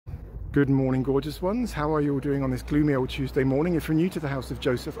Good morning, gorgeous ones. How are you all doing on this gloomy old Tuesday morning? If you're new to the House of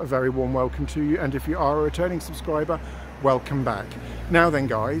Joseph, a very warm welcome to you. And if you are a returning subscriber, welcome back. Now then,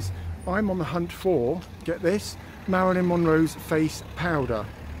 guys, I'm on the hunt for, get this, Marilyn Monroe's face powder.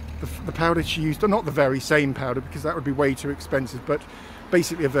 The powder she used, not the very same powder because that would be way too expensive, but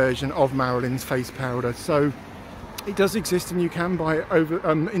basically a version of Marilyn's face powder. So it does exist and you can buy it over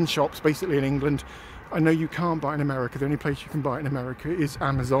in shops, basically in England. I know you can't buy it in America. The only place you can buy it in America is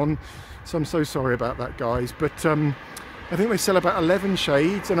Amazon. So I'm so sorry about that, guys. But I think they sell about 11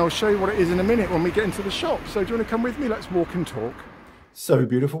 shades, and I'll show you what it is in a minute when we get into the shop. So do you want to come with me? Let's walk and talk. So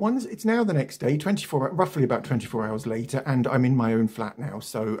beautiful ones, it's now the next day, roughly about 24 hours later, and I'm in my own flat now.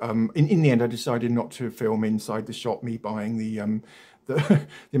 So in the end, I decided not to film inside the shop, me buying the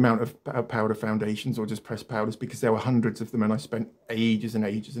amount of powder foundations or just pressed powders, because there were hundreds of them and I spent ages and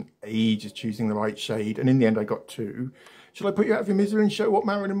ages and ages choosing the right shade, and in the end I got two. Shall I put you out of your misery and show what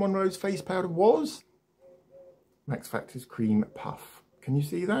Marilyn Monroe's face powder was? Max Factor's Creme Puff. Can you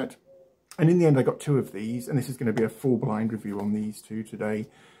see that? And in the end I got two of these, and this is going to be a full blind review on these two today.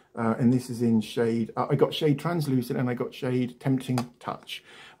 And this is in shade, I got shade Translucent and I got shade Tempting Touch.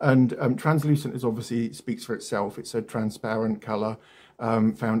 And Translucent is obviously, speaks for itself. It's a transparent colour, they are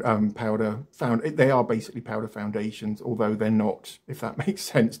basically powder foundations, although they're not, if that makes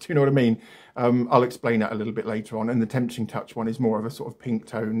sense. Do you know what I mean? I'll explain that a little bit later on. And the Tempting Touch one is more of a sort of pink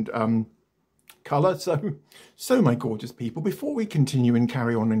toned colour. So my gorgeous people, before we continue and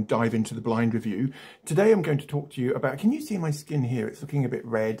carry on and dive into the blind review, today I'm going to talk to you about, can you see my skin here? It's looking a bit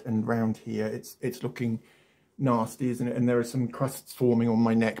red, and round here it's looking nasty, isn't it? And there are some crusts forming on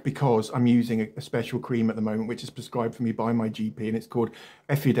my neck because I'm using a special cream at the moment which is prescribed for me by my GP, and it's called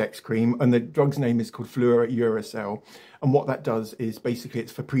Effudex cream, and the drug's name is called Fluorouracil. And what that does is basically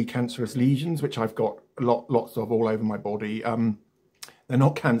it's for precancerous lesions, which I've got lots of all over my body. They're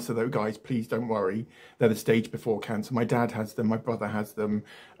not cancer though, guys, please don't worry. They're the stage before cancer. My dad has them, my brother has them,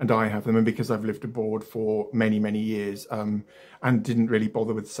 and I have them. And because I've lived abroad for many, many years and didn't really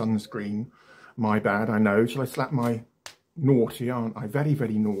bother with sunscreen, my bad, I know. Shall I slap my naughty, aren't I? Very,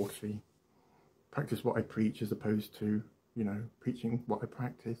 very naughty. Practice what I preach as opposed to, you know, preaching what I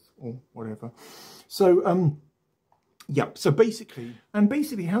practice or whatever. So, yeah, so basically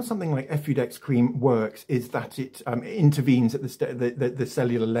how something like Effudex cream works is that it intervenes at the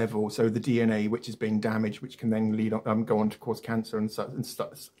cellular level, so the DNA which is being damaged, which can then lead on, go on to cause cancer and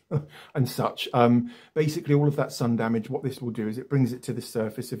such. Basically, all of that sun damage, what this will do is it brings it to the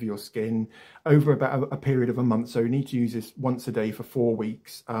surface of your skin over about a period of a month. So you need to use this once a day for 4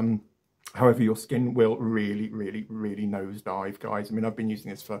 weeks. However, your skin will really, really, really nosedive, guys. I mean, I've been using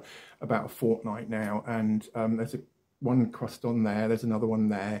this for about a fortnight now, and there's one crust on there, there's another one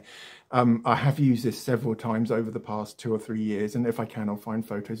there. I have used this several times over the past 2 or 3 years, and if I can, I'll find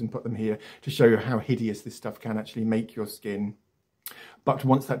photos and put them here to show you how hideous this stuff can actually make your skin. But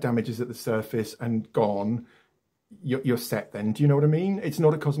once that damage is at the surface and gone, you're set then. Do you know what I mean? It's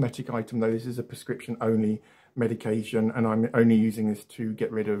not a cosmetic item though, this is a prescription only medication, and I'm only using this to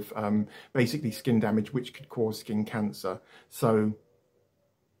get rid of basically skin damage which could cause skin cancer. So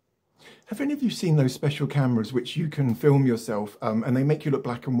have any of you seen those special cameras which you can film yourself and they make you look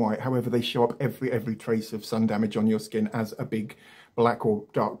black and white? However, they show up every trace of sun damage on your skin as a big black or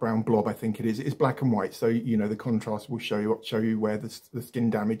dark brown blob, I think it is. It's black and white, so you know the contrast will show you where the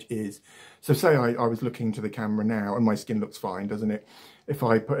skin damage is. So say I was looking to the camera now and my skin looks fine, doesn't it? If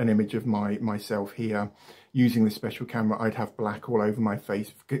I put an image of myself here using the special camera, I'd have black all over my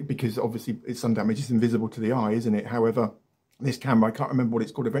face because obviously sun damage is invisible to the eye, isn't it? However, this camera, I can't remember what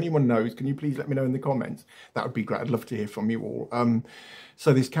it's called. If anyone knows, can you please let me know in the comments? That would be great. I'd love to hear from you all.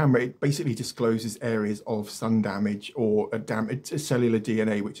 So this camera, it basically discloses areas of sun damage or a cellular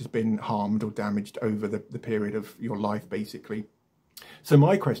DNA which has been harmed or damaged over the period of your life, basically. So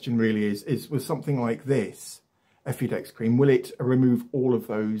my question really is with something like this, Effudex cream, will it remove all of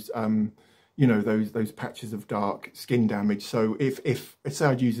those, you know, those patches of dark skin damage? So if say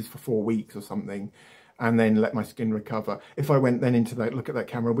I'd use this for 4 weeks or something, and then let my skin recover. If I went then into that, look at that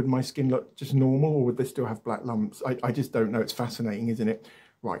camera, would my skin look just normal, or would they still have black lumps? I just don't know. It's fascinating, isn't it?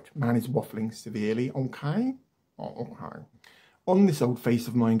 Right, man is waffling severely. Okay. Oh, okay. On this old face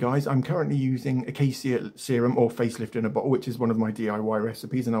of mine, guys, I'm currently using Acacia Serum or Facelift in a Bottle, which is one of my DIY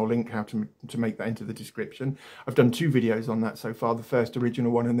recipes, and I'll link how to make that into the description. I've done 2 videos on that so far, the first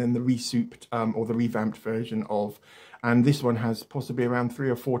original one and then the resouped or the revamped version of. And this one has possibly around 3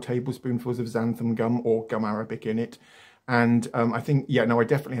 or 4 tablespoonfuls of xanthan gum or gum arabic in it. And I think, yeah, no, I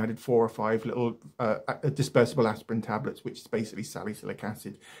definitely added 4 or 5 little dispersible aspirin tablets, which is basically salicylic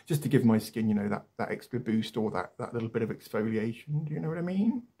acid, just to give my skin, you know, that extra boost or that little bit of exfoliation. Do you know what I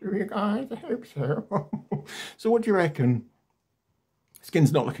mean? Do you guys? I hope so. So what do you reckon?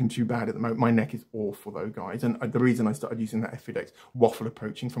 Skin's not looking too bad at the moment. My neck is awful though, guys. And the reason I started using that Effidex, waffle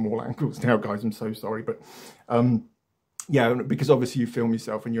approaching from all angles now, guys, I'm so sorry. But yeah, because obviously you film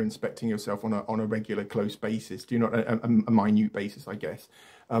yourself and you're inspecting yourself on a regular close basis. Do you not a minute basis, I guess.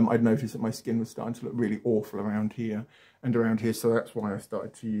 I'd noticed that my skin was starting to look really awful around here and around here. So that's why I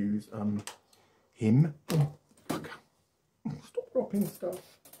started to use him. Oh, fuck. Stop dropping stuff.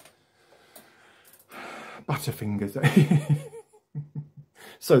 Butterfingers.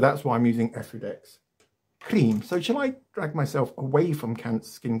 So that's why I'm using Effidex Creme. So shall I drag myself away from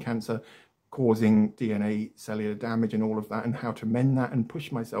skin cancer causing DNA cellular damage and all of that, and how to mend that and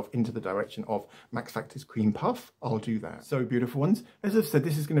push myself into the direction of Max Factor's Cream Puff? I'll do that. So beautiful ones, as I've said,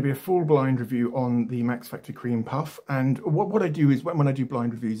 this is going to be a full blind review on the Max Factor Cream Puff. And what I do is when I do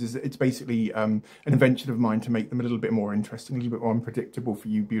blind reviews is it's basically an invention of mine to make them a little bit more interesting, a little bit more unpredictable for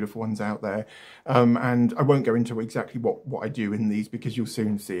you beautiful ones out there. And I won't go into exactly what I do in these, because you'll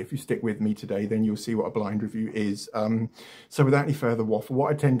soon see. If you stick with me today, then you'll see what a blind review is. So without any further waffle,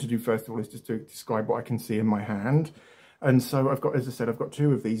 what I tend to do first of all is just to describe what I can see in my hand. And so I've got, as I said, I've got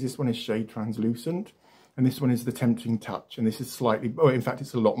 2 of these. This one is shade translucent, and this one is the tempting touch. And this is slightly, oh, in fact,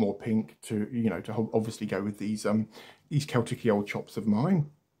 it's a lot more pink to, you know, to obviously go with these Celtic old chops of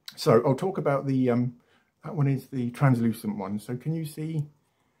mine. So I'll talk about the, that one is the translucent one. So can you see,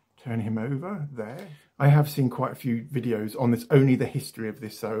 turn him over there? I have seen quite a few videos on this, only the history of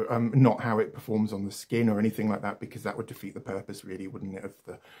this, so not how it performs on the skin or anything like that, because that would defeat the purpose, really, wouldn't it, of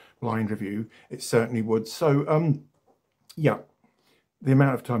the blind review? It certainly would. So, yeah, the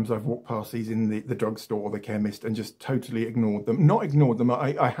amount of times I've walked past these in the drugstore or the chemist and just totally ignored them. Not ignored them,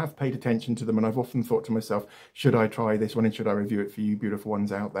 I have paid attention to them, and I've often thought to myself, should I try this one and should I review it for you beautiful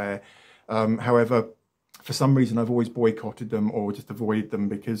ones out there? However, for some reason, I've always boycotted them or just avoided them,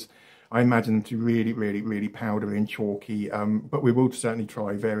 because I imagine them to be really powdery and chalky, but we will certainly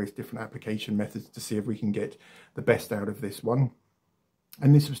try various different application methods to see if we can get the best out of this one.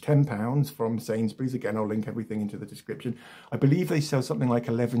 And this was £10 from Sainsbury's. Again, I'll link everything into the description. I believe they sell something like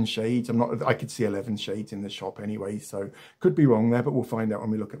 11 shades. I could see 11 shades in the shop anyway, so could be wrong there, but we'll find out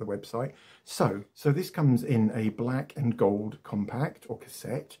when we look at the website. So this comes in a black and gold compact or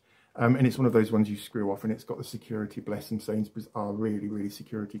cassette. And it's one of those ones you screw off, and it's got the security. Bless them, Sainsbury's are really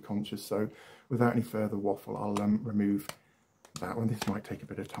security conscious. So without any further waffle, I'll remove that one. This might take a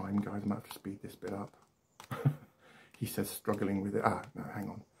bit of time, guys. I might have to speed this bit up. He says struggling with it. Ah, no, hang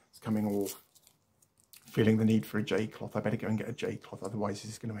on. It's coming off. Feeling the need for a J cloth. I better go and get a J cloth, otherwise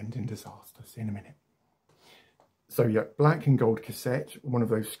this is going to end in disaster. See you in a minute. So yeah, black and gold cassette, one of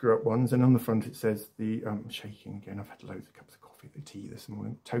those screw up ones, and on the front it says the shaking again. I've had loads of cups of coffee, the tea this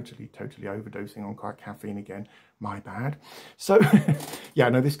morning. Totally overdosing on caffeine again. My bad. So yeah,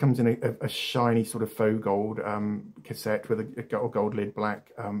 no, this comes in a shiny sort of faux gold cassette with a gold lid,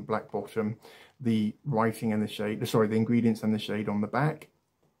 black bottom. The writing and the shade, sorry, the ingredients and the shade on the back.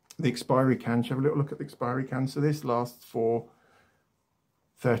 The expiry can. Shall we have a little look at the expiry can? So this lasts for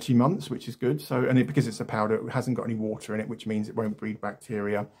 30 months, which is good. So, and because it's a powder, it hasn't got any water in it, which means it won't breed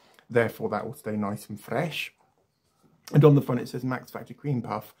bacteria. Therefore, that will stay nice and fresh. And on the front, it says Max Factor Cream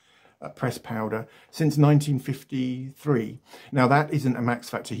Puff pressed powder since 1953. Now, that isn't a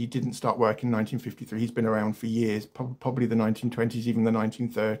Max Factor. He didn't start work in 1953. He's been around for years, probably the 1920s, even the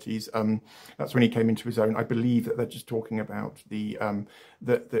 1930s. That's when he came into his own. I believe that they're just talking about the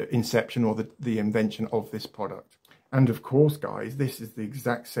inception or the invention of this product. And of course, guys, this is the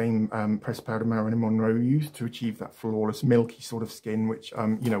exact same pressed powder Marilyn Monroe used to achieve that flawless, milky sort of skin, which,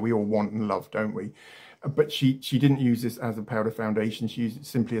 you know, we all want and love, don't we? But she didn't use this as a powder foundation. She used it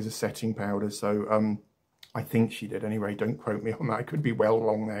simply as a setting powder. So I think she did anyway. Don't quote me on that. I could be well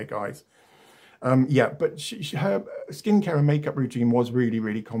wrong there, guys. Yeah, but her skincare and makeup routine was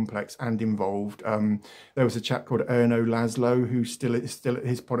really complex and involved. There was a chap called Erno Laszlo who still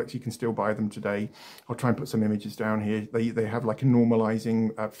his products, you can still buy them today. I'll try and put some images down here. They have like a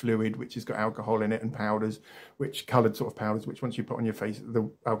normalizing fluid which has got alcohol in it, and powders, which coloured sort of powders, which once you put on your face, the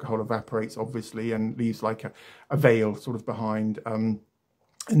alcohol evaporates obviously and leaves like a veil sort of behind. And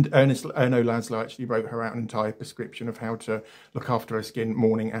Erno Laszlo actually wrote her out an entire prescription of how to look after her skin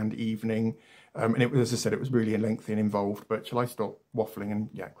morning and evening. And it was, as I said, it was really lengthy and involved. But shall I stop waffling and,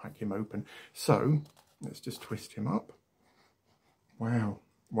 yeah, crack him open? So let's just twist him up. Wow.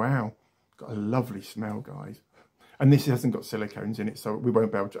 Got a lovely smell, guys. And this hasn't got silicones in it, so we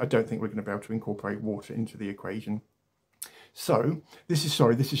won't be able to, I don't think we're going to be able to incorporate water into the equation. So this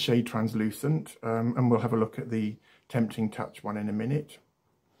is shade translucent, and we'll have a look at the Tempting Touch one in a minute.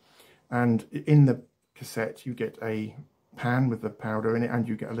 And in the cassette you get a pan with the powder in it, and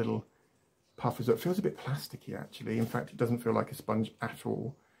you get a little puff as well. It feels a bit plasticky actually. In fact, it doesn't feel like a sponge at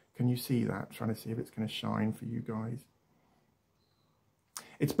all. Can you see that? I'm trying to see if it's going to shine for you guys.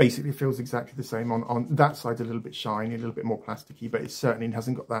 It basically feels exactly the same. On that side, a little bit shiny, a little bit more plasticky, but it certainly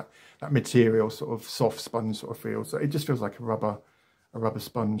hasn't got that material sort of soft sponge sort of feel. So it just feels like a rubber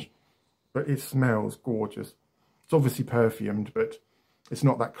sponge, but it smells gorgeous. It's obviously perfumed, but it's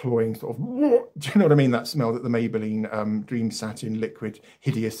not that cloying sort of, do you know what I mean? That smell that the Maybelline Dream Satin Liquid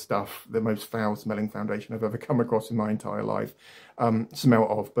Hideous Stuff, the most foul smelling foundation I've ever come across in my entire life, smell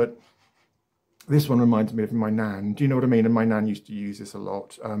of. But this one reminds me of my nan. Do you know what I mean? And my nan used to use this a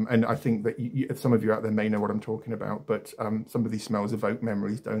lot. And I think that some of you out there may know what I'm talking about, but some of these smells evoke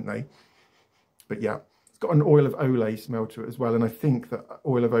memories, don't they? But yeah, it's got an oil of Olay smell to it as well. And I think that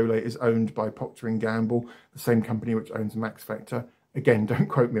oil of Olay is owned by Procter & Gamble, the same company which owns Max Factor. Again, don't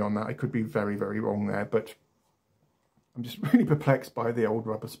quote me on that. I could be very, very wrong there, but I'm just really perplexed by the old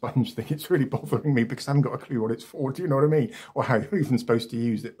rubber sponge thing. It's really bothering me because I haven't got a clue what it's for. Do you know what I mean? Or how you're even supposed to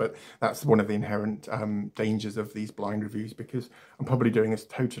use it. But that's one of the inherent dangers of these blind reviews, because I'm probably doing this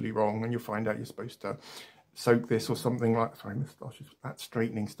totally wrong, and you'll find out you're supposed to soak this or something like, sorry, moustaches, that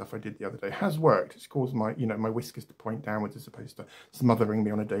straightening stuff I did the other day has worked. It's caused my, you know, my whiskers to point downwards as opposed to smothering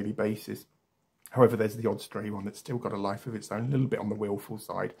me on a daily basis. However, there's the odd stray one that's still got a life of its own, a little bit on the willful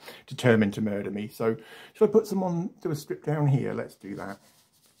side, determined to murder me. So should I put some on, do a strip down here? Let's do that.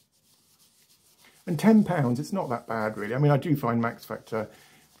 And £10, it's not that bad, really. I mean, I do find Max Factor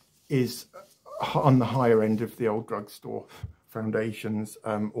is on the higher end of the old drugstore foundations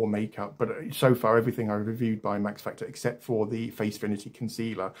or makeup. But so far, everything I reviewed by Max Factor, except for the Face Finity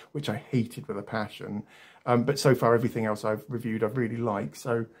Concealer, which I hated with a passion. But so far, everything else I've reviewed, I've really liked.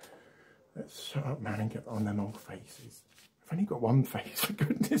 So let's shut up, man, and get on them old faces. I've only got one face, for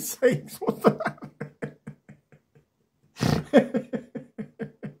goodness sakes. What's that?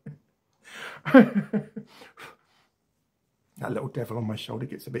 That little devil on my shoulder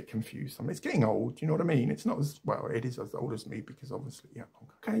gets a bit confused. I mean, it's getting old, do you know what I mean? It's not as, well, it is as old as me, because obviously, yeah.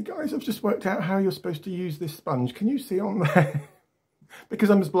 Okay, guys, I've just worked out how you're supposed to use this sponge. Can you see on there? Because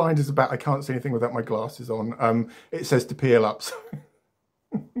I'm as blind as a bat, I can't see anything without my glasses on. It says to peel up, so...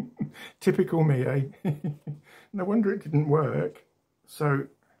 Typical me, eh? No wonder it didn't work. So,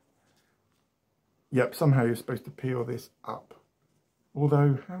 yep, somehow you're supposed to peel this up.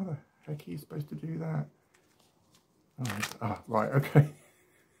 Although, how the heck are you supposed to do that? Oh, right, okay.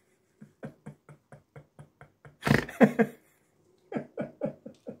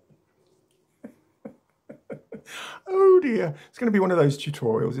 Oh dear, it's going to be one of those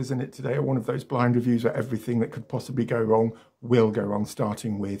tutorials, isn't it, today? Or one of those blind reviews where everything that could possibly go wrong will go wrong,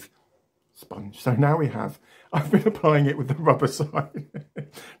 starting with sponge. So now I've been applying it with the rubber side.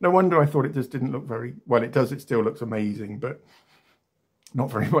 No wonder I thought it just didn't look very, well, it does, it still looks amazing, but not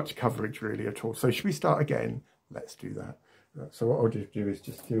very much coverage really at all. So should we start again? Let's do that. So what I'll just do is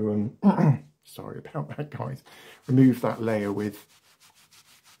just do, sorry about that, guys, remove that layer with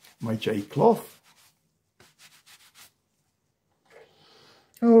my J cloth.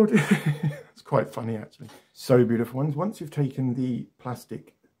 Oh dear. It's quite funny actually. So beautiful ones. Once you've taken the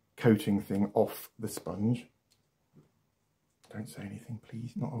plastic coating thing off the sponge, don't say anything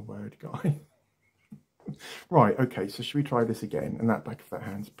please, not a word, guy. Right, okay, so should we try this again? And that back of that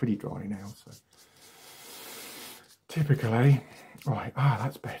hand's pretty dry now, so typical, eh? Right,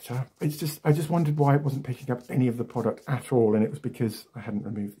 that's better. It's just, I just wondered why it wasn't picking up any of the product at all, and it was because I hadn't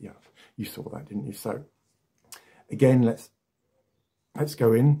removed, yeah, you saw that, didn't you? So again, let's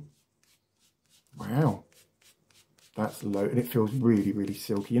go in. Wow, that's low, and it feels really, really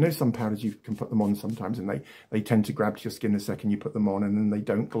silky. You know, some powders you can put them on sometimes and they tend to grab to your skin the second you put them on, and then they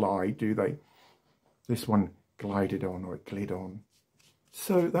don't glide, do they? This one glided on, or it glid on.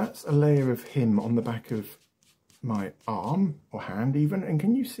 So that's a layer of him on the back of my arm, or hand even, and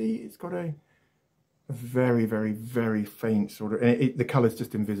can you see it's got a very, very, very faint sort of, and the colour's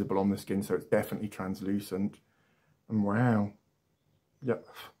just invisible on the skin, so it's definitely translucent. And wow, yep,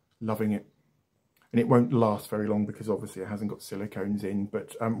 loving it. And it won't last very long because obviously it hasn't got silicones in,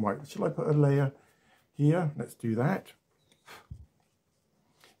 but right, shall I put a layer here? Let's do that.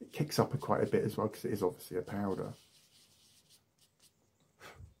 It kicks up quite a bit as well because it is obviously a powder.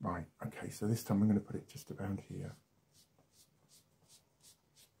 Right, okay, so this time I'm going to put it just around here.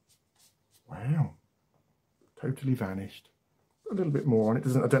 Wow, totally vanished. A little bit more on it.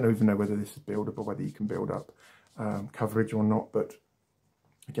 I don't even know whether this is buildable, whether you can build up coverage or not, but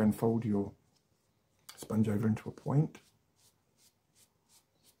again, fold your sponge over into a point.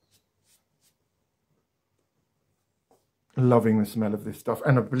 Loving the smell of this stuff.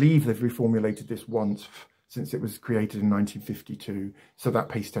 And I believe they've reformulated this once since it was created in 1952. So that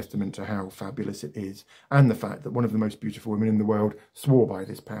pays testament to how fabulous it is. And the fact that one of the most beautiful women in the world swore by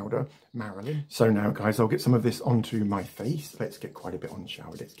this powder, Marilyn. So now, guys, I'll get some of this onto my face. Let's get quite a bit on,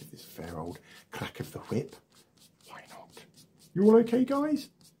 shall we? Let's give this a fair old clack of the whip. Why not? You all okay, guys?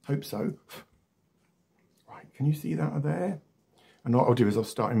 Hope so. Right, can you see that there? And what I'll do is I'll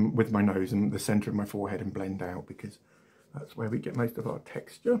start in with my nose and the centre of my forehead and blend out, because that's where we get most of our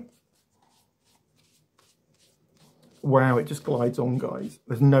texture. Wow, it just glides on, guys.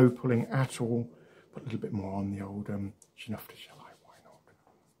 There's no pulling at all. Put a little bit more on the old Shinufta, shall I? Why not?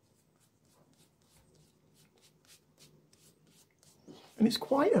 And it's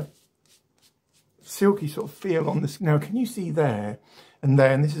quite a silky sort of feel on this. Now, can you see there and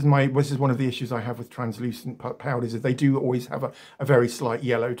there? And this is one of the issues I have with translucent powders, is they do always have a very slight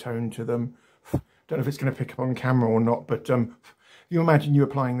yellow tone to them. Don't know if it's going to pick up on camera or not, but you imagine you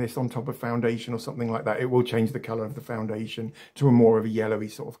applying this on top of foundation or something like that, it will change the colour of the foundation to a more of a yellowy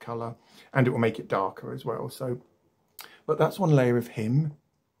sort of colour, and it will make it darker as well. So, but that's one layer of him.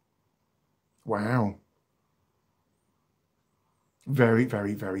 Wow. Very,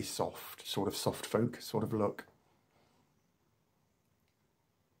 very, very soft, sort of soft focus sort of look.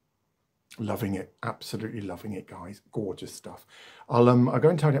 Loving it, absolutely loving it, guys. Gorgeous stuff. I'll go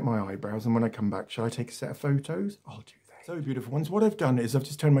and tidy up my eyebrows, and when I come back, shall I take a set of photos? I'll do that. So beautiful ones. What I've done is I've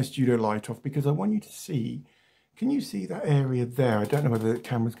just turned my studio light off because I want you to see. Can you see that area there? I don't know whether the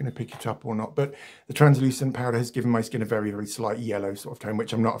camera's going to pick it up or not, but the translucent powder has given my skin a very, very slight yellow sort of tone,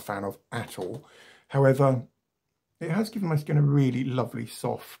 which I'm not a fan of at all. However, it has given my skin a really lovely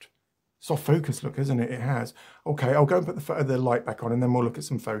soft focus look, isn't it? It has. Okay, I'll go and put the light back on, and then we'll look at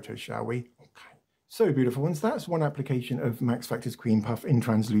some photos, shall we? Okay. So beautiful ones. That's one application of Max Factor's Cream Puff in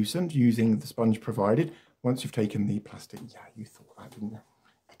translucent using the sponge provided. Once you've taken the plastic, yeah, you thought that, didn't you?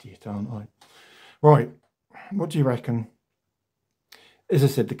 Idiot, aren't I? Right, what do you reckon? As I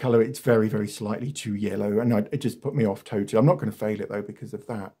said, the colour, it's very, very slightly too yellow, and it just put me off totally. I'm not going to fail it though because of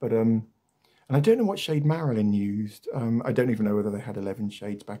that, but and I don't know what shade Marilyn used. I don't even know whether they had 11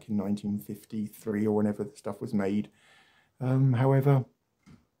 shades back in 1953 or whenever the stuff was made. However,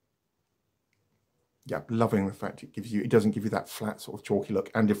 yeah, loving the fact it doesn't give you that flat sort of chalky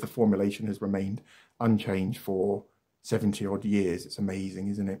look. And if the formulation has remained unchanged for 70 odd years, it's amazing,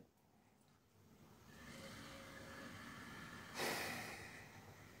 isn't it?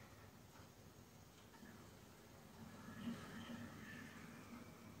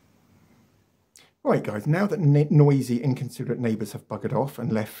 Right, guys, now that noisy, inconsiderate neighbours have buggered off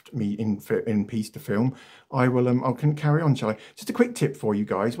and left me in peace to film, I can carry on, shall I? Just a quick tip for you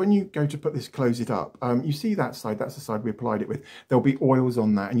guys. When you go to close it up, you see that side, that's the side we applied it with. There'll be oils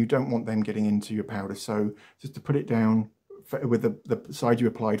on that, and you don't want them getting into your powder. So just to put it down with the side you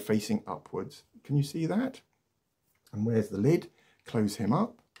applied facing upwards. Can you see that? And where's the lid? Close him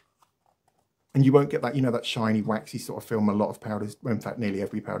up. And you won't get that, you know, that shiny, waxy sort of film. A lot of powders, well, in fact, nearly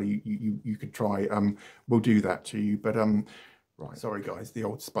every powder you could try will do that to you. But, right, sorry, guys, the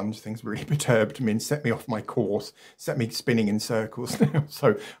old sponge thing's really perturbed me and set me off my course, set me spinning in circles now.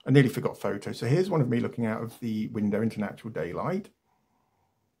 So I nearly forgot photos. So here's one of me looking out of the window into natural daylight.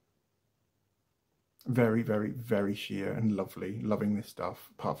 Very, very, very sheer and lovely. Loving this stuff,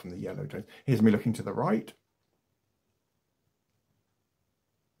 apart from the yellow tones. Here's me looking to the right.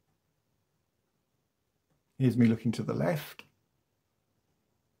 Here's me looking to the left.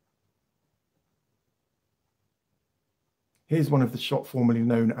 Here's one of the shot formerly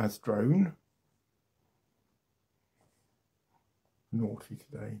known as drone. Naughty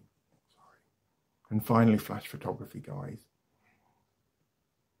today, sorry. And finally, flash photography, guys.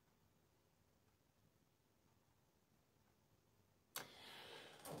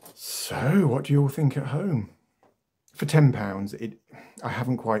 So, what do you all think at home? For £10, I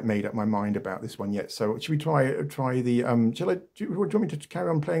haven't quite made up my mind about this one yet. So should we try the? Do you want me to carry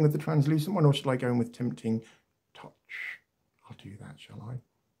on playing with the translucent one, or should I go in with Tempting Touch? I'll do that, shall I?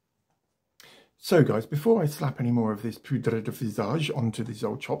 So guys, before I slap any more of this poudre de visage onto these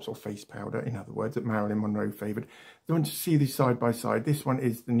old chops, or face powder, in other words, that Marilyn Monroe favoured, I want to see these side by side. This one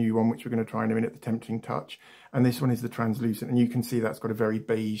is the new one, which we're going to try in a minute, the Tempting Touch. And this one is the translucent. And you can see that's got a very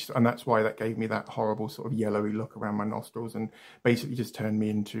beige, and that's why that gave me that horrible sort of yellowy look around my nostrils, and basically just turned me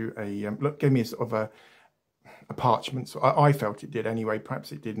into a, gave me a sort of a parchment. So I felt it did anyway.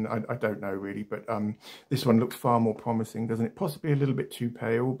 Perhaps it didn't. I don't know really. But this one looks far more promising, doesn't it? Possibly a little bit too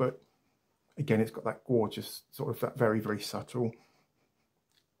pale, but again, it's got that gorgeous sort of that very, very subtle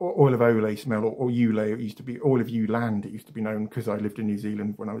oil of Olay smell, or Ulay. It used to be oil of Uland. It used to be known because I lived in New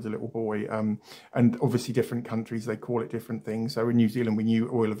Zealand when I was a little boy. And obviously different countries, they call it different things. So in New Zealand, we knew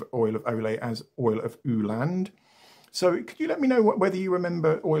oil of Olay as oil of Uland. So could you let me know whether you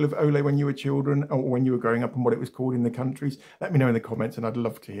remember oil of Olay when you were children or when you were growing up and what it was called in the countries? Let me know in the comments and I'd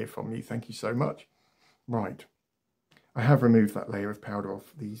love to hear from you. Thank you so much. Right. I have removed that layer of powder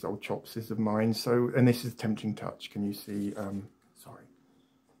off these old chopsticks of mine. So, and this is Tempting Touch. Can you see, sorry,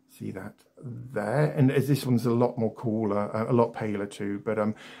 see that there? And as this one's a lot more cooler, a lot paler too. But,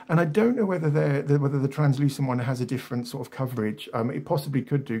 and I don't know whether whether the translucent one has a different sort of coverage. It possibly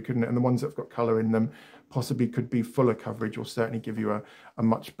could do, couldn't it? And the ones that have got colour in them possibly could be fuller coverage or certainly give you a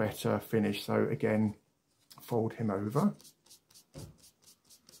much better finish. So again, fold him over.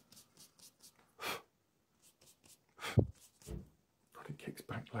 God, it kicks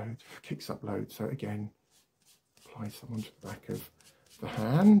back loads, kicks up loads. So again, apply some onto the back of the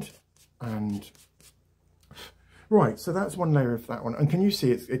hand and right. So that's one layer of that one. And can you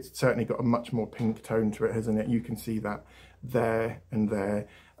see it's certainly got a much more pink tone to it, hasn't it? You can see that there and there.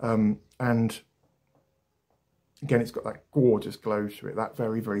 And again, it's got that gorgeous glow to it, that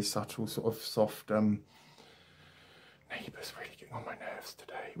very, very subtle sort of soft, neighbours really getting on my nerves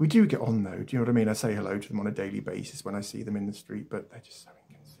today. We do get on though, do you know what I mean? I say hello to them on a daily basis when I see them in the street, but they're just so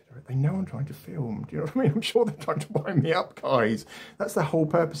inconsiderate. They know I'm trying to film, do you know what I mean? I'm sure they're trying to wind me up, guys. That's the whole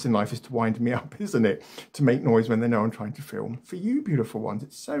purpose in life, is to wind me up, isn't it? To make noise when they know I'm trying to film. For you beautiful ones,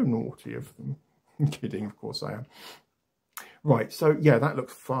 it's so naughty of them. I'm kidding, of course I am. Right, so yeah, that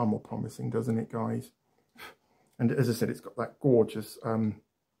looks far more promising, doesn't it, guys? And as I said, it's got that gorgeous,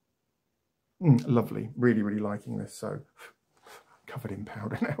 lovely, really, really liking this. So covered in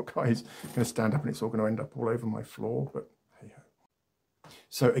powder now, guys. I'm going to stand up and it's all going to end up all over my floor, but hey ho.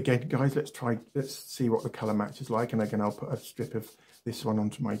 So again, guys, let's see what the colour match is like. And again, I'll put a strip of this one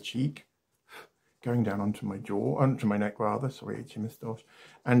onto my cheek, going down onto my jaw, onto my neck rather, sorry, itchy moustache.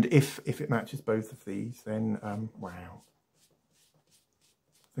 And if it matches both of these, then wow.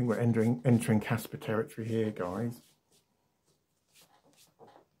 I think we're entering Casper territory here, guys.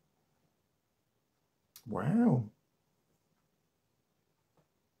 Wow.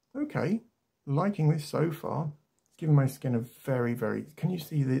 Okay, liking this so far. It's given my skin a very, very. Can you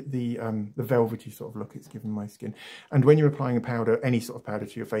see the velvety sort of look it's given my skin? And when you're applying a powder, any sort of powder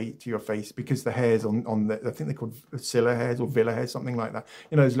to your face, because the hairs on the, I think they're called Scilla hairs or Villa hairs, something like that.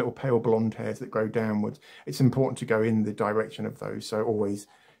 You know, those little pale blonde hairs that grow downwards. It's important to go in the direction of those. So always,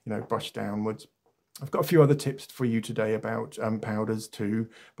 you know, brush downwards. I've got a few other tips for you today about powders too,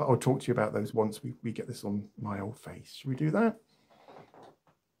 but I'll talk to you about those once we get this on my old face. Should we do that?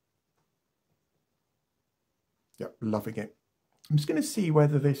 Yep, loving it. I'm just going to see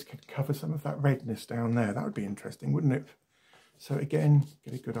whether this could cover some of that redness down there. That would be interesting, wouldn't it? So again,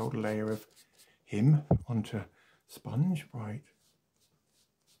 get a good old layer of him onto sponge. Right.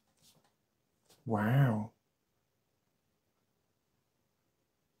 Wow.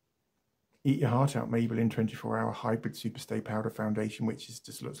 Eat Your Heart Out Maybelline 24-Hour Hybrid Superstay Powder Foundation, which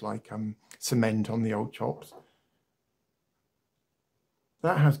just looks like cement on the old chops.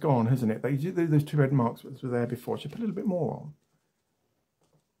 That has gone, hasn't it? Those two red marks that were there before. Should I put a little bit more on?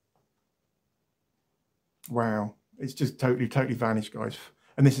 Wow. It's just totally vanished, guys.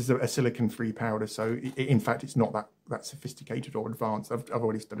 And this is a silicone-free powder, so in fact, it's not that sophisticated or advanced. I've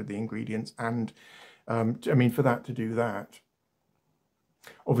already studied the ingredients, and I mean, for that to do that,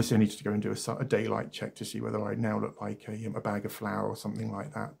 obviously I need to go and do a daylight check to see whether I now look like a bag of flour or something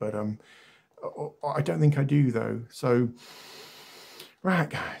like that. But I don't think I do, though. So, right,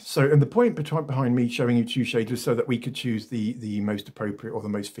 guys. So, and the point behind me showing you two shades was so that we could choose the most appropriate or the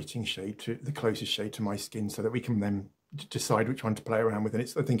most fitting shade, to the closest shade to my skin, so that we can then decide which one to play around with. And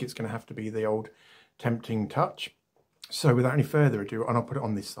I think it's going to have to be the old Tempting Touch. So without any further ado, and I'll put it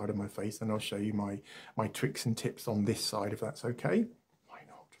on this side of my face, and I'll show you my tricks and tips on this side, if that's okay. Why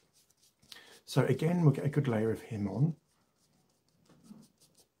not? So again, we'll get a good layer of him on.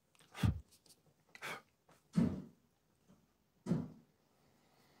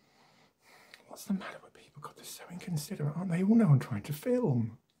 What's the matter with people? God, they're so inconsiderate, aren't they? All know I'm trying to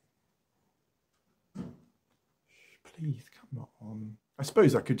film. Please, come on. I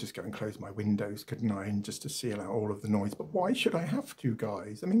suppose I could just go and close my windows, couldn't I? And just to seal out all of the noise. But why should I have to,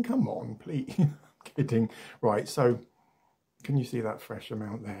 guys? I mean, come on, please. I'm kidding. Right, so can you see that fresh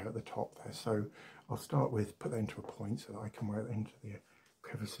amount there at the top there? So I'll start with, put that into a point so that I can wear it into the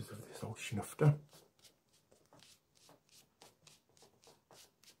crevices of this old schnufter.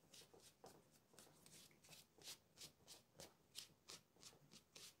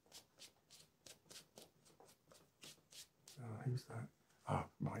 Who's that? Oh,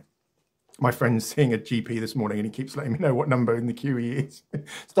 right. My friend's seeing a GP this morning and he keeps letting me know what number in the queue he is.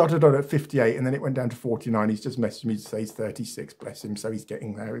 Started on at 58 and then it went down to 49. He's just messaged me to say he's 36, bless him. So he's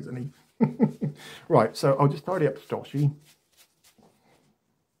getting there, isn't he? Right, so I'll just tidy up Stoshy.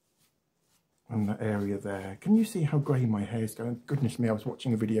 And that area there. Can you see how grey my hair is going? Goodness me, I was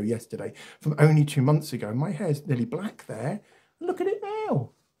watching a video yesterday from only 2 months ago. My hair's nearly black there. Look at it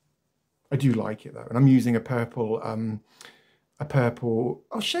now. I do like it though. And I'm using a purple,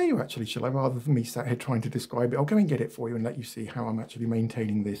 I'll show you actually, shall I? Rather than me sat here trying to describe it, I'll go and get it for you and let you see how I'm actually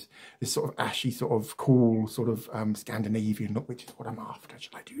maintaining this sort of ashy, sort of cool, sort of Scandinavian look, which is what I'm after.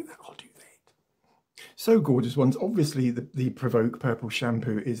 Shall I do that? I'll do that. So gorgeous ones. Obviously, the Provoke purple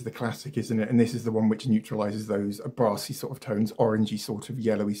shampoo is the classic, isn't it? And this is the one which neutralises those brassy sort of tones, orangey sort of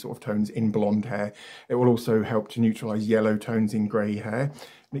yellowy sort of tones in blonde hair. It will also help to neutralise yellow tones in grey hair.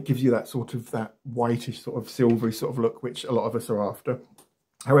 And it gives you that sort of that whitish sort of silvery sort of look, which a lot of us are after.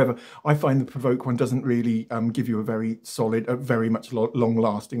 However, I find the Provoke one doesn't really give you a very solid, very much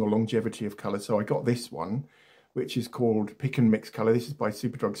long-lasting or longevity of colour. So I got this one, which is called Pick and Mix Colour. This is by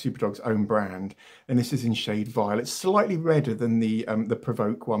Superdrug, Superdrug's own brand, and this is in shade Violet. It's slightly redder than the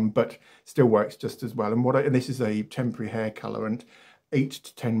Provoke one, but still works just as well. And this is a temporary hair colorant, 8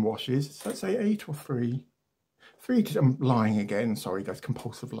 to 10 washes. So let's say 8 or 3. 3 to, I'm lying again. Sorry guys,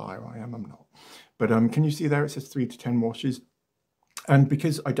 compulsive liar I am. I'm not. But can you see there? It says 3 to 10 washes. And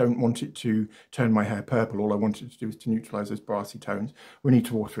because I don't want it to turn my hair purple, all I want it to do is to neutralise those brassy tones. We need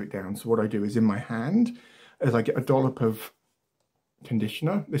to water it down. So what I do is in my hand, as I get a dollop of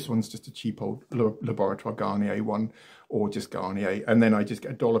conditioner, this one's just a cheap old Laboratoire Garnier one, or just Garnier, and then I just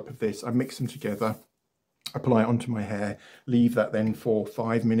get a dollop of this, I mix them together, apply it onto my hair, leave that then for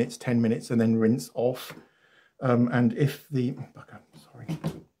 5 minutes, 10 minutes, and then rinse off. And if the,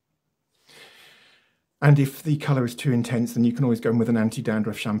 and if the colour is too intense, then you can always go in with an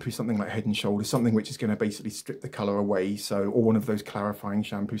anti-dandruff shampoo, something like Head and Shoulders, something which is going to basically strip the colour away. So, or one of those clarifying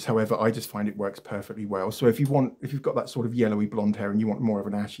shampoos. However, I just find it works perfectly well. So if you've got that sort of yellowy blonde hair and you want more of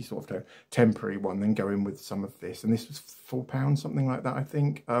an ashy sort of temporary one, then go in with some of this. And this was £4, something like that, I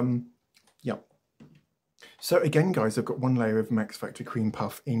think. Yeah. So again, guys, I've got one layer of Max Factor Cream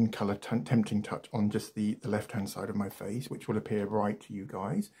Puff in colour Tempting Touch on just the left-hand side of my face, which will appear right to you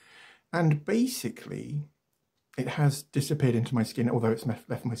guys. And basically, it has disappeared into my skin, although it's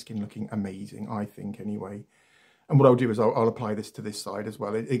left my skin looking amazing, I think, anyway. And what I'll do is I'll apply this to this side as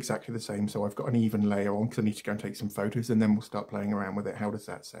well, exactly the same. So I've got an even layer on because I need to go and take some photos, and then we'll start playing around with it. How does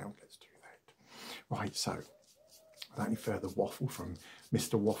that sound? Let's do that. Right, so without any further waffle from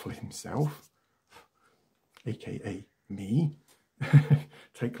Mr. Waffle himself, aka me.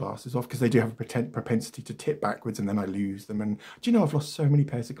 Take glasses off because they do have a propensity to tip backwards and then I lose them. And do you know, I've lost so many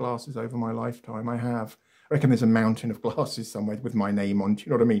pairs of glasses over my lifetime. I reckon there's a mountain of glasses somewhere with my name on, do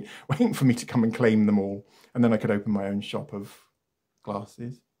you know what I mean? Waiting for me to come and claim them all. And then I could open my own shop of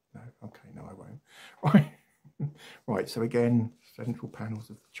glasses. No, okay, no, I won't. Right, right, so again, central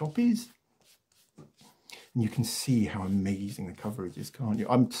panels of the choppies. And you can see how amazing the coverage is, can't you?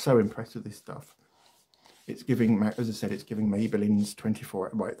 I'm so impressed with this stuff. It's giving, as I said, it's giving Maybelline's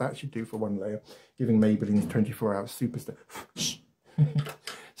 24, right, that should do for one layer, giving Maybelline's 24-hour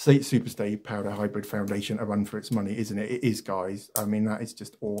Superstay Powder Hybrid Foundation a run for its money, isn't it? It is, guys. I mean, that is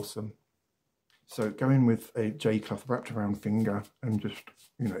just awesome. So go in with a J-cloth wrapped around finger and just,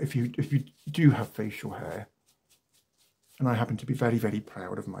 you know, if you do have facial hair, and I happen to be very, very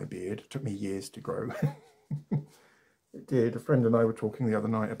proud of my beard. It took me years to grow. It did. A friend and I were talking the other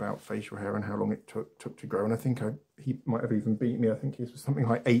night about facial hair and how long it took to grow. And I think he might have even beat me. I think it was something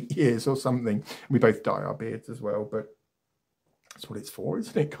like 8 years or something. We both dye our beards as well, but that's what it's for,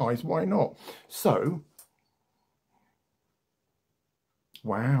 isn't it, guys? Why not? So,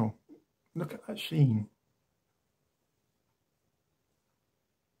 wow. Look at that sheen.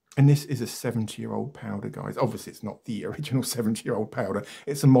 And this is a 70-year-old powder, guys. Obviously, it's not the original 70-year-old powder.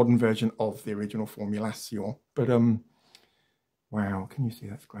 It's a modern version of the original formulation. But, wow, can you see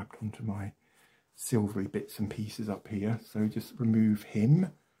that's grabbed onto my silvery bits and pieces up here? So just remove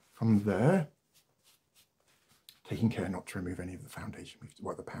him from there. Taking care not to remove any of the foundation,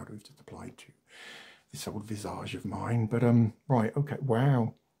 well, the powder we've just applied to this old visage of mine. But, right, okay,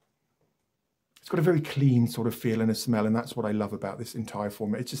 wow. It's got a very clean sort of feel and a smell, and that's what I love about this entire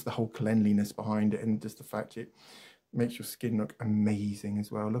formula. It's just the whole cleanliness behind it and just the fact it makes your skin look amazing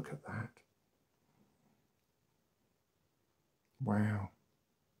as well. Look at that. Wow.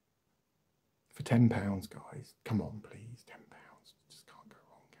 For £10, guys. Come on, please. £10. Just can't go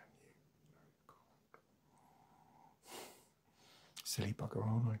wrong, can you? Silly bugger,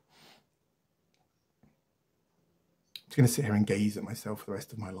 aren't I? just going to sit here and gaze at myself for the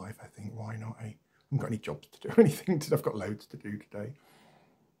rest of my life, I think. Why not, eh? I haven't got any jobs to do or anything. I've got loads to do today.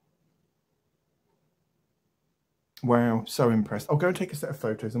 Wow, so impressed. I'll go and take a set of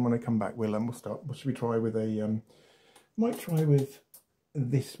photos, and when I come back, we'll start. What should we try with a, might try with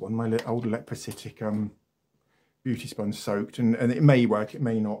this one, my old Leprocitic beauty sponge soaked, and it may work, it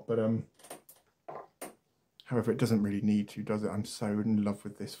may not, but however, it doesn't really need to, does it? I'm so in love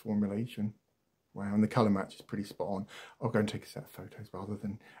with this formulation. Wow, and the colour match is pretty spot on. I'll go and take a set of photos rather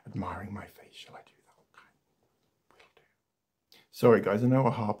than admiring my face. Shall I do that? Okay, will do. Sorry guys, I know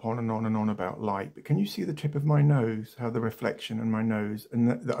I harp on and on and on about light, but can you see the tip of my nose? How the reflection in my nose, and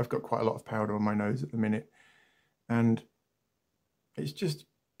that I've got quite a lot of powder on my nose at the minute. And it's just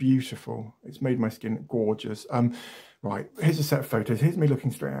beautiful. It's made my skin gorgeous. Right, here's a set of photos. Here's me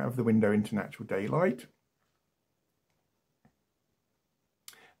looking straight out of the window into natural daylight.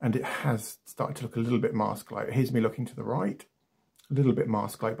 And it has started to look a little bit mask-like. Here's me looking to the right. A little bit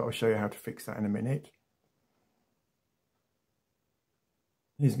mask-like, but I'll show you how to fix that in a minute.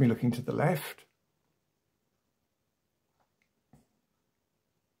 Here's me looking to the left.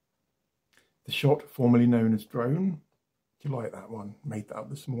 The shot formerly known as drone. Do you like that one? Made that up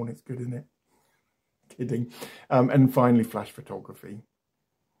this morning. It's good, isn't it? Kidding. And finally, flash photography.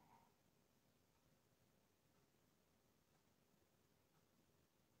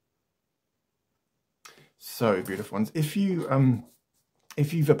 So beautiful ones. If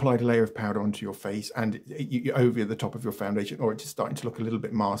you've applied a layer of powder onto your face and you over the top of your foundation, or it's just starting to look a little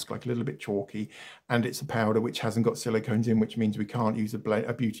bit masked, like a little bit chalky, and it's a powder which hasn't got silicones in, which means we can't use a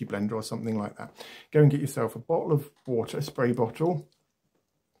beauty blender or something like that, go and get yourself a bottle of water, a spray bottle.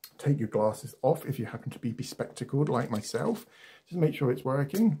 Take your glasses off if you happen to be bespectacled like myself. Just make sure it's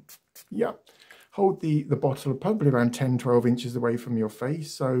working. Yeah. Hold the bottle probably around 10-12 inches away from your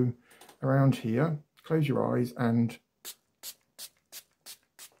face, so around here. Close your eyes and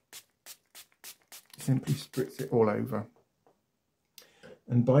simply spritz it all over.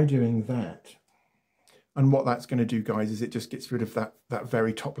 And by doing that, and what that's going to do, guys, is it just gets rid of that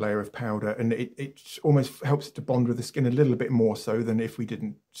very top layer of powder, and it almost helps to bond with the skin a little bit more so than if we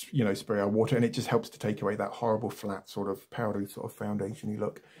didn't, you know, spray our water, and it just helps to take away that horrible flat sort of powdery sort of foundation-y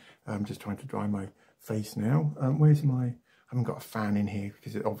look. I'm just trying to dry my face now. Where's my... I haven't got a fan in here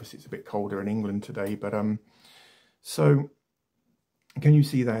because obviously it's a bit colder in England today, but so can you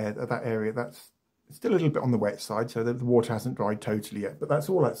see there that area? That's still a little bit on the wet side, so the water hasn't dried totally yet. But that's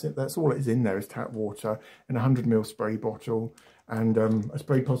all it is in there is tap water in a 100 ml spray bottle, and I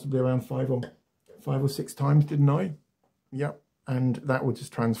sprayed possibly around five or six times, didn't I? Yep. And that will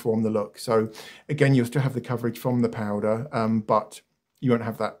just transform the look. So again, you'll still have the coverage from the powder, but you won't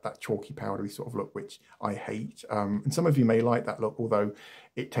have that chalky powdery sort of look, which I hate. And some of you may like that look, although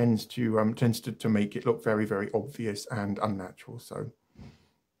it tends to make it look very, very obvious and unnatural. So,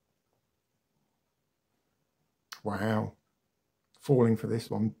 wow, falling for this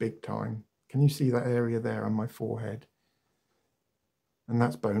one big time. Can you see that area there on my forehead? And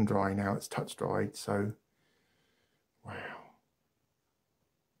that's bone dry now. It's touch dried. So, wow.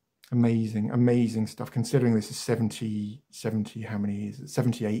 Amazing, amazing stuff, considering this is 70, how many years?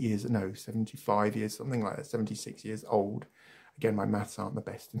 78 years, no, 75 years, something like that, 76 years old. Again, my maths aren't the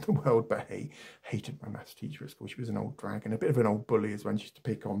best in the world, but hey, hated my maths teacher at school. She was an old dragon, a bit of an old bully as well. She used to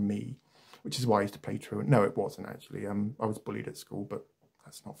pick on me, which is why I used to play truant. No, it wasn't actually. I was bullied at school, but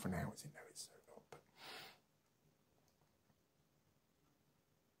that's not for now, is it? No, it's so not. But...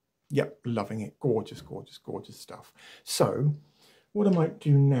 Yep, loving it. Gorgeous, gorgeous, gorgeous stuff. So... what I might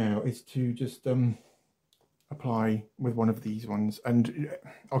do now is to just apply with one of these ones, and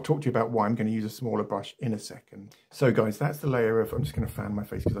I'll talk to you about why I'm going to use a smaller brush in a second. So guys, that's the layer of, I'm just going to fan my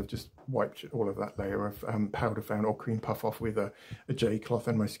face because I've just wiped all of that layer of powder found or cream puff off with a J cloth,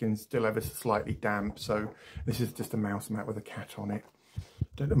 and my skin's still ever so slightly damp. So this is just a mouse mat with a cat on it.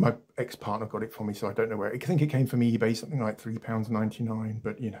 Don't know, my ex-partner got it for me, so I don't know where. I think it came from eBay, something like £3.99,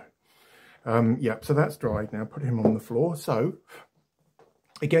 but you know. Yeah, so that's dried now. Put him on the floor. So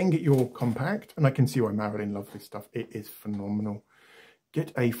again, get your compact, and I can see why Marilyn loves this stuff. It is phenomenal.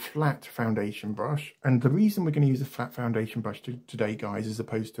 Get a flat foundation brush, and the reason we're going to use a flat foundation brush today, guys, as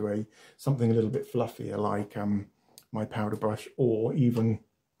opposed to something a little bit fluffier like my powder brush or even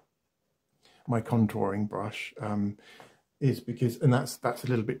my contouring brush, is because, and that's a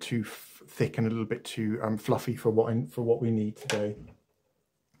little bit too thick and a little bit too fluffy for what we need today.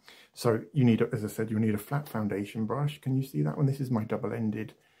 So you need, as I said, you need a flat foundation brush. Can you see that one? This is my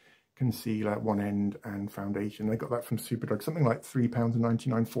double-ended concealer, one end and foundation. I got that from Superdrug, something like £3.99,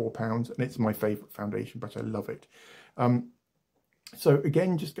 £4, and it's my favourite foundation brush. I love it. So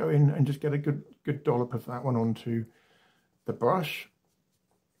again, just go in and just get a good dollop of that one onto the brush.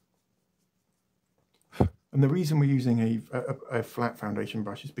 And the reason we're using a flat foundation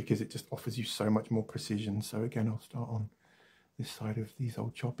brush is because it just offers you so much more precision. So again, I'll start on this side of these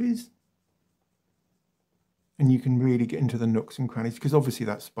old choppies. And you can really get into the nooks and crannies, because obviously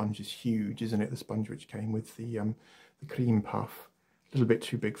that sponge is huge, isn't it? The sponge which came with the Creme puff. A little bit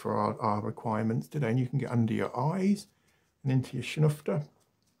too big for our requirements today. And you can get under your eyes and into your schnufter.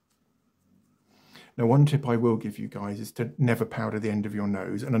 Now, one tip I will give you guys is to never powder the end of your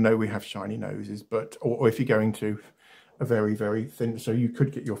nose. And I know we have shiny noses, but, or if you're going to a very, very thin, so you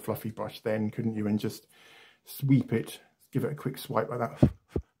could get your fluffy brush then, couldn't you? And just sweep it, give it a quick swipe like that,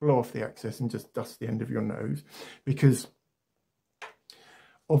 blow off the excess and just dust the end of your nose. Because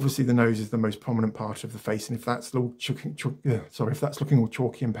obviously the nose is the most prominent part of the face. And if that's if that's looking all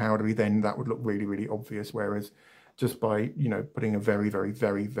chalky and powdery, then that would look really, really obvious. Whereas just by, you know, putting a very, very,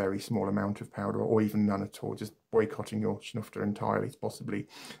 very, very small amount of powder, or even none at all, just boycotting your schnufter entirely is possibly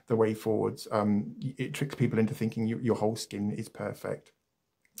the way forwards. It tricks people into thinking your whole skin is perfect.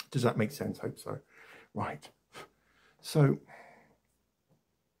 Does that make sense? Hope so. Right. So,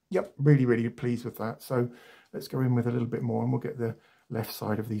 yep, really, really pleased with that. So let's go in with a little bit more and we'll get the left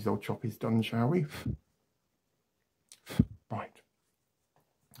side of these old choppies done, shall we? Right.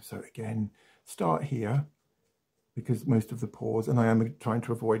 So again, start here, because most of the pores, and I am trying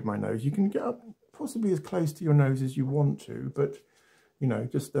to avoid my nose. You can get up possibly as close to your nose as you want to, but you know,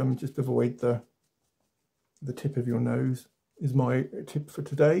 just avoid the tip of your nose is my tip for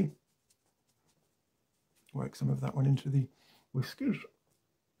today. Work some of that one into the whiskers.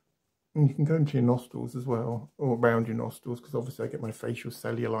 And you can go into your nostrils as well, or around your nostrils, because obviously I get my facial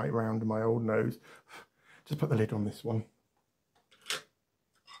cellulite around my old nose. Just put the lid on this one.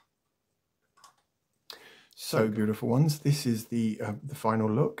 So beautiful ones. This is the final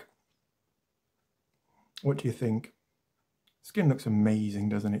look. What do you think? Skin looks amazing,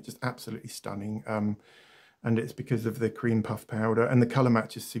 doesn't it? Just absolutely stunning. And it's because of the Creme puff powder, and the colour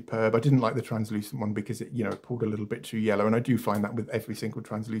match is superb. I didn't like the translucent one because it, you know, pulled a little bit too yellow, and I do find that with every single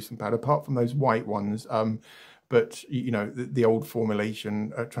translucent powder, apart from those white ones. But you know, the old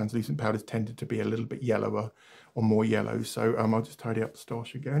formulation translucent powders tended to be a little bit yellower or more yellow. So I'll just tidy up the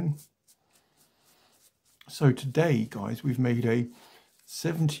stash again. So today, guys, we've made a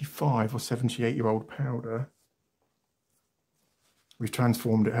 75 or 78-year-old powder. We've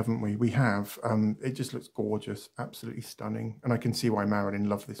transformed it, haven't we? We have. It just looks gorgeous, absolutely stunning. And I can see why Marilyn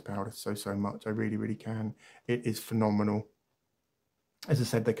loved this powder so much. I really, really can. It is phenomenal. As I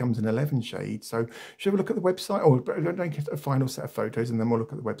said, there comes in 11 shades. So should we look at the website? Or don't get a final set of photos, and then we'll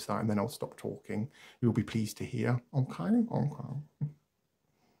look at the website, and then I'll stop talking. You'll be pleased to hear. Okay.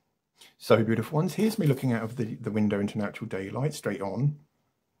 So beautiful ones. Here's me looking out of the window into natural daylight, straight on.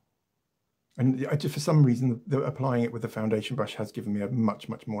 And I just, for some reason, applying it with the foundation brush has given me a much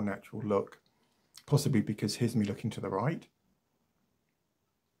more natural look. Possibly because here's me looking to the right.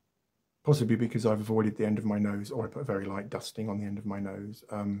 Possibly because I've avoided the end of my nose, or I put a very light dusting on the end of my nose.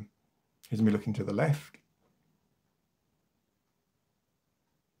 Here's me looking to the left.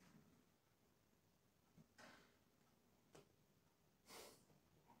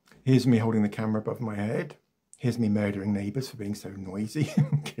 Here's me holding the camera above my head. Here's me murdering neighbours for being so noisy.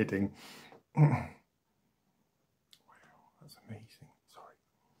 I'm kidding. Wow, that's amazing. Sorry.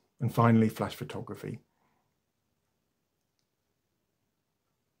 And finally, flash photography.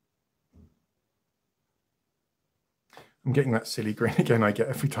 I'm getting that silly grin again I get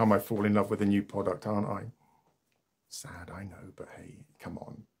every time I fall in love with a new product, aren't I? Sad, I know, but hey, come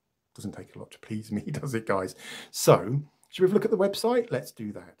on. Doesn't take a lot to please me, does it, guys? So, should we have a look at the website? Let's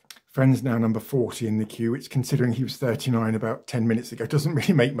do that. Friend's now number 40 in the queue, which, considering he was 39 about 10 minutes ago, doesn't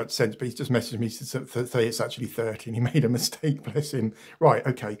really make much sense, but he's just messaged me to say it's actually 30 and he made a mistake, bless him. Right,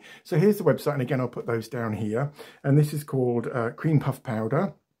 okay, so here's the website, and again, I'll put those down here. And this is called Creme Puff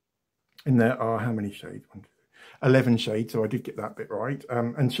Powder. And there are how many shades? 11 shades, so I did get that bit right.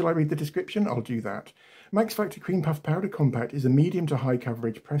 And shall I read the description? I'll do that. Max Factor Creme Puff Powder Compact is a medium to high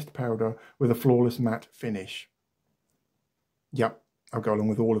coverage pressed powder with a flawless matte finish. Yep, I'll go along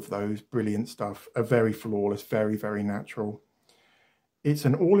with all of those. Brilliant stuff. A very flawless, very natural. It's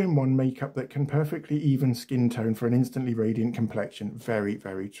an all-in-one makeup that can perfectly even skin tone for an instantly radiant complexion.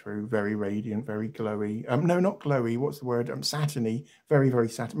 Very true. Very radiant, very glowy. No, not glowy. What's the word? Satiny. Very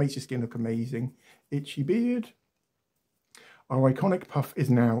satin. Makes your skin look amazing. Itchy beard. Our iconic puff is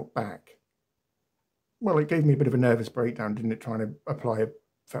now back. Well, it gave me a bit of a nervous breakdown, didn't it, trying to apply a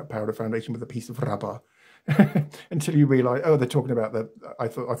fat powder foundation with a piece of rubber. Until you realise, oh, they're talking about the. I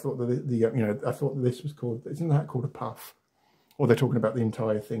thought I thought that this was called. Isn't that called a puff? Or they're talking about the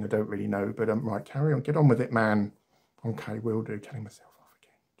entire thing. I don't really know. But right, carry on, get on with it, man. Okay, will do. Telling myself off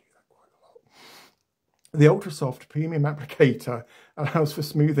again. Do that quite a lot. The Ultra Soft Premium Applicator allows for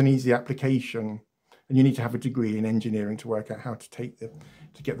smooth and easy application. And you need to have a degree in engineering to work out how to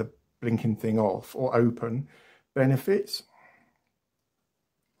get the blinking thing off or open. Benefits.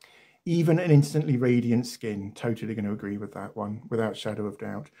 Even an instantly radiant skin. Totally going to agree with that one, without shadow of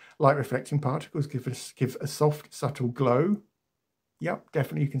doubt. Light reflecting particles give a soft, subtle glow. Yep,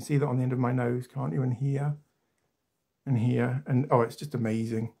 definitely. You can see that on the end of my nose, can't you? And here. And here. And oh, it's just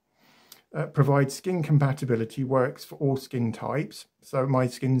amazing. Provides skin compatibility, works for all skin types. So my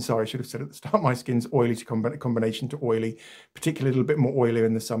skin, sorry, I should have said at the start, my skin's oily to combination to oily, particularly a little bit more oily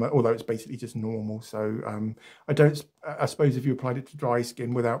in the summer, although it's basically just normal. So I suppose if you applied it to dry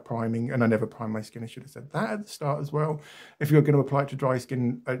skin without priming, and I never prime my skin, I should have said that at the start as well. If you're going to apply it to dry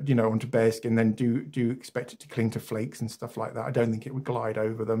skin, you know, onto bare skin, then do expect it to cling to flakes and stuff like that. I don't think it would glide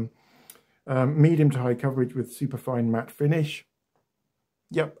over them. Medium to high coverage with super fine matte finish.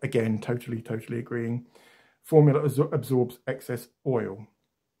 Yep, again, totally agreeing. Formula absorbs excess oil.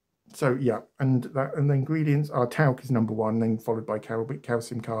 So yeah, and the ingredients are talc is #1, then followed by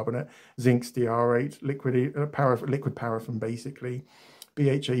calcium carbonate, zinc stearate, liquid paraffin basically,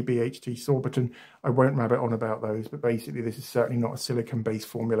 BHA, BHT, sorbitan. I won't rabbit on about those, but basically this is certainly not a silicone-based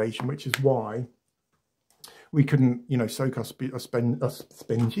formulation, which is why we couldn't, you know, soak our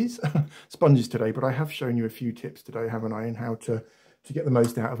sponges today. But I have shown you a few tips today, haven't I, in how to get the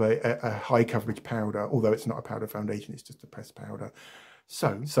most out of a high coverage powder, although it's not a powder foundation, it's just a pressed powder.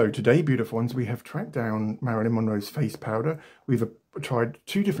 So today, beautiful ones, we have tracked down Marilyn Monroe's face powder. We've tried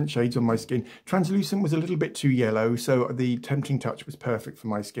 2 different shades on my skin. Translucent was a little bit too yellow, so the Tempting Touch was perfect for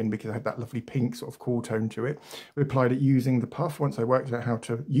my skin because I had that lovely pink sort of cool tone to it. We applied it using the puff once I worked out how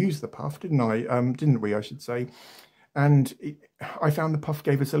to use the puff, didn't I? Didn't we, I should say. And I found the puff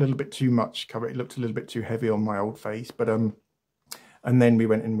gave us a little bit too much cover. It looked a little bit too heavy on my old face, but and then we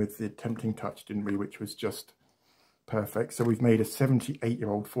went in with the Tempting Touch, didn't we, which was just perfect. So we've made a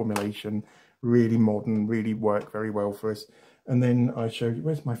 78-year-old formulation, really modern, really worked very well for us. And then I showed you,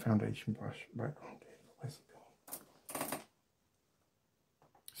 where's my foundation brush? Right, where's it gone?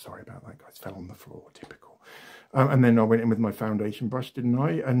 Sorry about that, guys, fell on the floor, typical. And then I went in with my foundation brush, didn't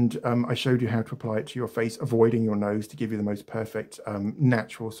I? And I showed you how to apply it to your face, avoiding your nose to give you the most perfect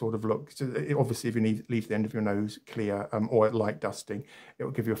natural sort of look. So obviously, if you leave the end of your nose clear or light dusting, it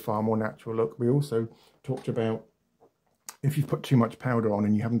will give you a far more natural look. We also talked about if you've put too much powder on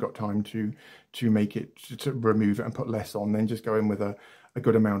and you haven't got time to make it, to remove it and put less on, then just go in with a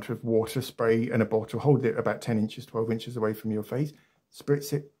good amount of water spray in a bottle, hold it about 10 inches, 12 inches away from your face,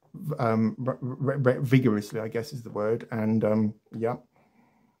 spritz it vigorously, I guess is the word. And yeah,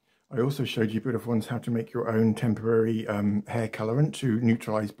 I also showed you, beautiful ones, how to make your own temporary hair colorant to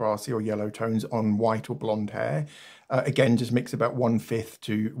neutralize brassy or yellow tones on white or blonde hair. Again, just mix about 1/5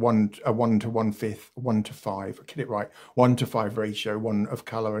 to 1 to 1/5, 1 to 5. Get it right, 1 to 5 ratio, 1 of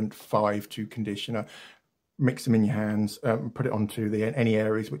colorant, 5 to conditioner. Mix them in your hands, put it onto any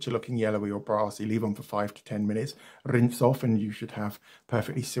areas which are looking yellowy or brassy, leave on for 5 to 10 minutes, rinse off, and you should have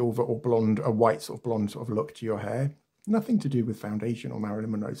perfectly silver or blonde, a white sort of blonde sort of look to your hair. Nothing to do with foundation or Marilyn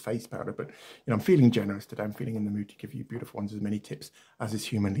Monroe's face powder, but you know, I'm feeling generous today. I'm feeling in the mood to give you, beautiful ones, as many tips as is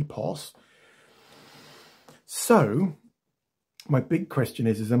humanly possible. So my big question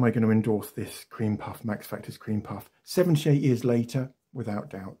is am I going to endorse this cream puff, Max Factor's cream puff? 78 years later,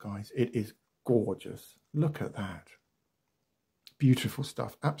 without doubt, guys. It is gorgeous. Look at that. Beautiful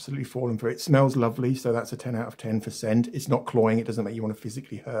stuff. Absolutely fallen for it. It smells lovely, so that's a 10 out of 10 for scent. It's not cloying. It doesn't make you want to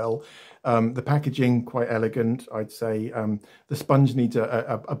physically hurl. The packaging, quite elegant, I'd say. The sponge needs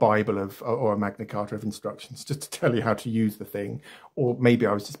a Bible or a Magna Carta of instructions just to tell you how to use the thing. Or maybe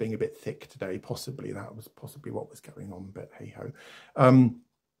I was just being a bit thick today. Possibly. That was possibly what was going on, but hey-ho.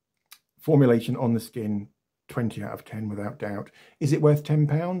 Formulation on the skin, 20 out of 10 without doubt. Is it worth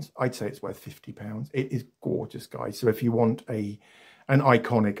 £10? I'd say it's worth £50. It is gorgeous, guys. So if you want an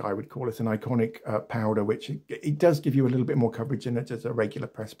iconic, I would call it an iconic powder, which it does give you a little bit more coverage in it as a regular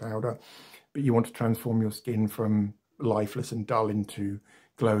pressed powder, but you want to transform your skin from lifeless and dull into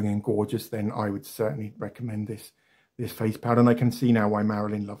glowing and gorgeous, then I would certainly recommend this face powder. And I can see now why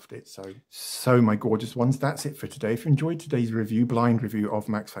Marilyn loved it. So my gorgeous ones, that's it for today. If you enjoyed today's blind review of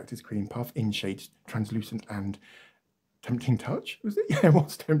Max Factor's Cream Puff in shades Translucent and Tempting Touch, was it? Yeah, it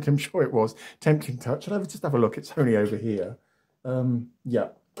was Tempting, I'm sure it was Tempting Touch. I'll just have a look, it's only over here. Yeah,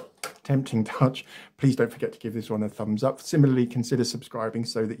 Tempting Touch. Please don't forget to give this one a thumbs up. Similarly, consider subscribing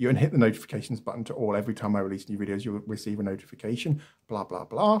so that you can hit the notifications button to all. Every time I release new videos, you'll receive a notification, blah, blah,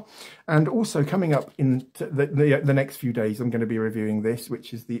 blah. And also coming up in the next few days, I'm going to be reviewing this,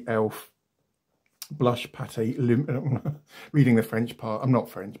 which is the e.l.f. Blush Pate, reading the French part, I'm not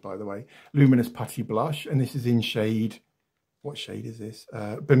French by the way, Luminous Putty Blush, and this is in shade, what shade is this?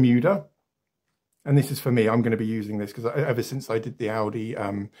 Bermuda. And this is for me, I'm going to be using this because ever since I did the Audi,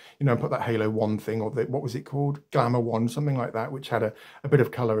 you know, I put that Halo 1 thing, or the, what was it called? Glamour 1, something like that, which had a bit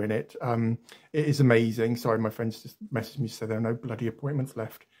of colour in it. It is amazing. Sorry, my friends just messaged me to say there are no bloody appointments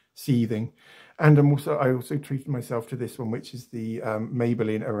left. Seething. And I also treated myself to this one, which is the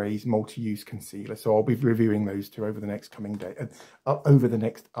Maybelline Erase Multi-Use Concealer. So I'll be reviewing those two over the next coming day, over the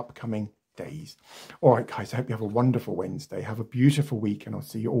next upcoming days. All right, guys, I hope you have a wonderful Wednesday. Have a beautiful week, and I'll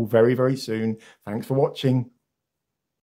see you all very, very soon. Thanks for watching.